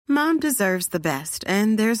Mom deserves the best,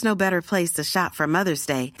 and there's no better place to shop for Mother's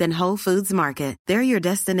Day than Whole Foods Market. They're your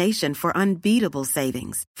destination for unbeatable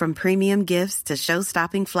savings, from premium gifts to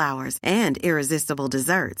show-stopping flowers and irresistible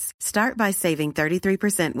desserts. Start by saving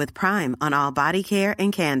 33% with Prime on all body care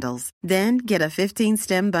and candles. Then get a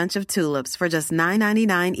 15-stem bunch of tulips for just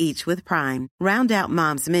 $9.99 each with Prime. Round out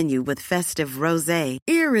Mom's menu with festive rosé,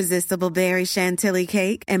 irresistible berry chantilly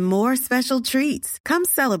cake, and more special treats. Come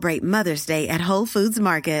celebrate Mother's Day at Whole Foods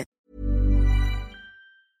Market.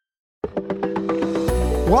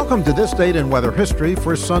 Welcome to This Date in Weather History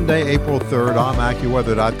for Sunday, April 3rd. I'm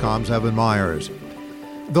AccuWeather.com's Evan Myers.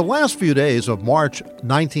 The last few days of March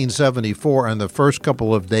 1974 and the first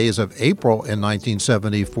couple of days of April in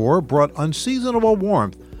 1974 brought unseasonable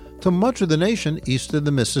warmth to much of the nation east of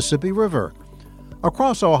the Mississippi River.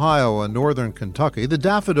 Across Ohio and northern Kentucky, the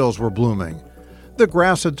daffodils were blooming. The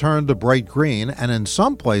grass had turned to bright green, and in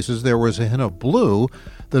some places there was a hint of blue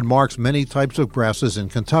that marks many types of grasses in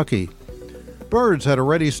Kentucky. Birds had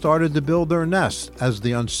already started to build their nests as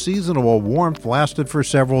the unseasonable warmth lasted for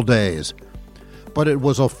several days. But it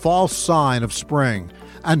was a false sign of spring,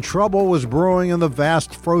 and trouble was brewing in the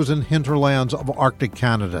vast frozen hinterlands of Arctic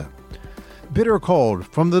Canada. Bitter cold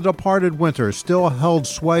from the departed winter still held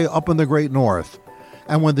sway up in the great north,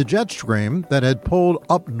 and when the jet stream that had pulled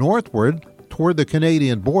up northward toward the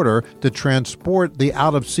Canadian border to transport the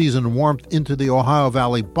out-of-season warmth into the Ohio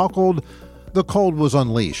Valley buckled, the cold was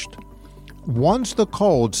unleashed. Once the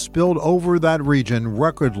cold spilled over that region,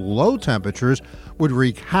 record low temperatures would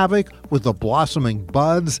wreak havoc with the blossoming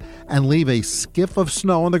buds and leave a skiff of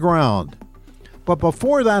snow on the ground. But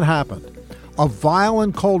before that happened, a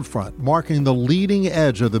violent cold front marking the leading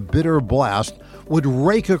edge of the bitter blast would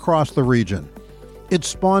rake across the region. It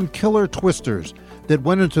spawned killer twisters that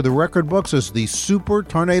went into the record books as the Super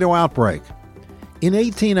Tornado Outbreak. In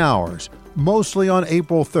 18 hours, mostly on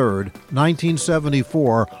April 3rd,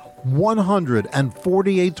 1974,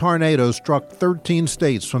 148 tornadoes struck 13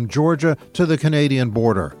 states from Georgia to the Canadian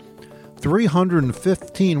border.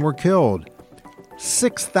 315 were killed,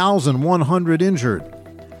 6,100 injured.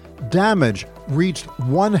 Damage reached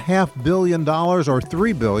 $1.5 billion or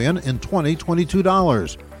 $3 billion in 2022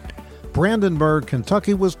 dollars. Brandenburg,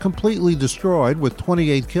 Kentucky was completely destroyed with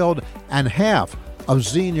 28 killed, and half of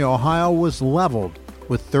Xenia, Ohio was leveled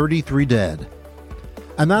with 33 dead.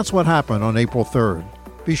 And that's what happened on April 3rd.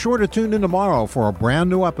 Be sure to tune in tomorrow for a brand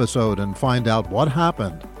new episode and find out what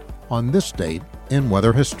happened on this date in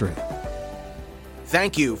weather history.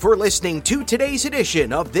 Thank you for listening to today's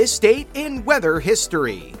edition of This Date in Weather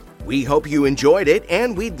History. We hope you enjoyed it,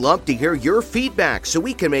 and we'd love to hear your feedback so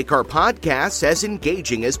we can make our podcasts as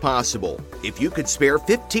engaging as possible. If you could spare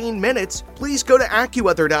 15 minutes, please go to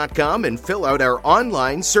AccuWeather.com and fill out our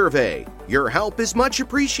online survey. Your help is much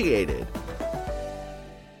appreciated.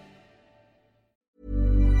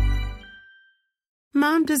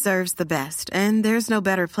 Mom deserves the best, and there's no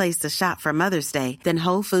better place to shop for Mother's Day than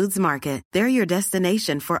Whole Foods Market. They're your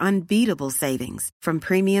destination for unbeatable savings, from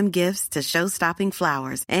premium gifts to show-stopping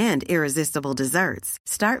flowers and irresistible desserts.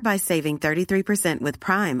 Start by saving 33% with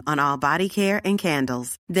Prime on all body care and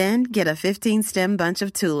candles. Then get a 15-stem bunch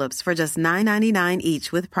of tulips for just $9.99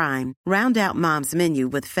 each with Prime. Round out Mom's menu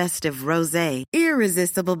with festive rosé,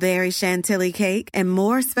 irresistible berry chantilly cake, and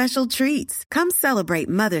more special treats. Come celebrate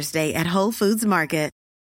Mother's Day at Whole Foods Market.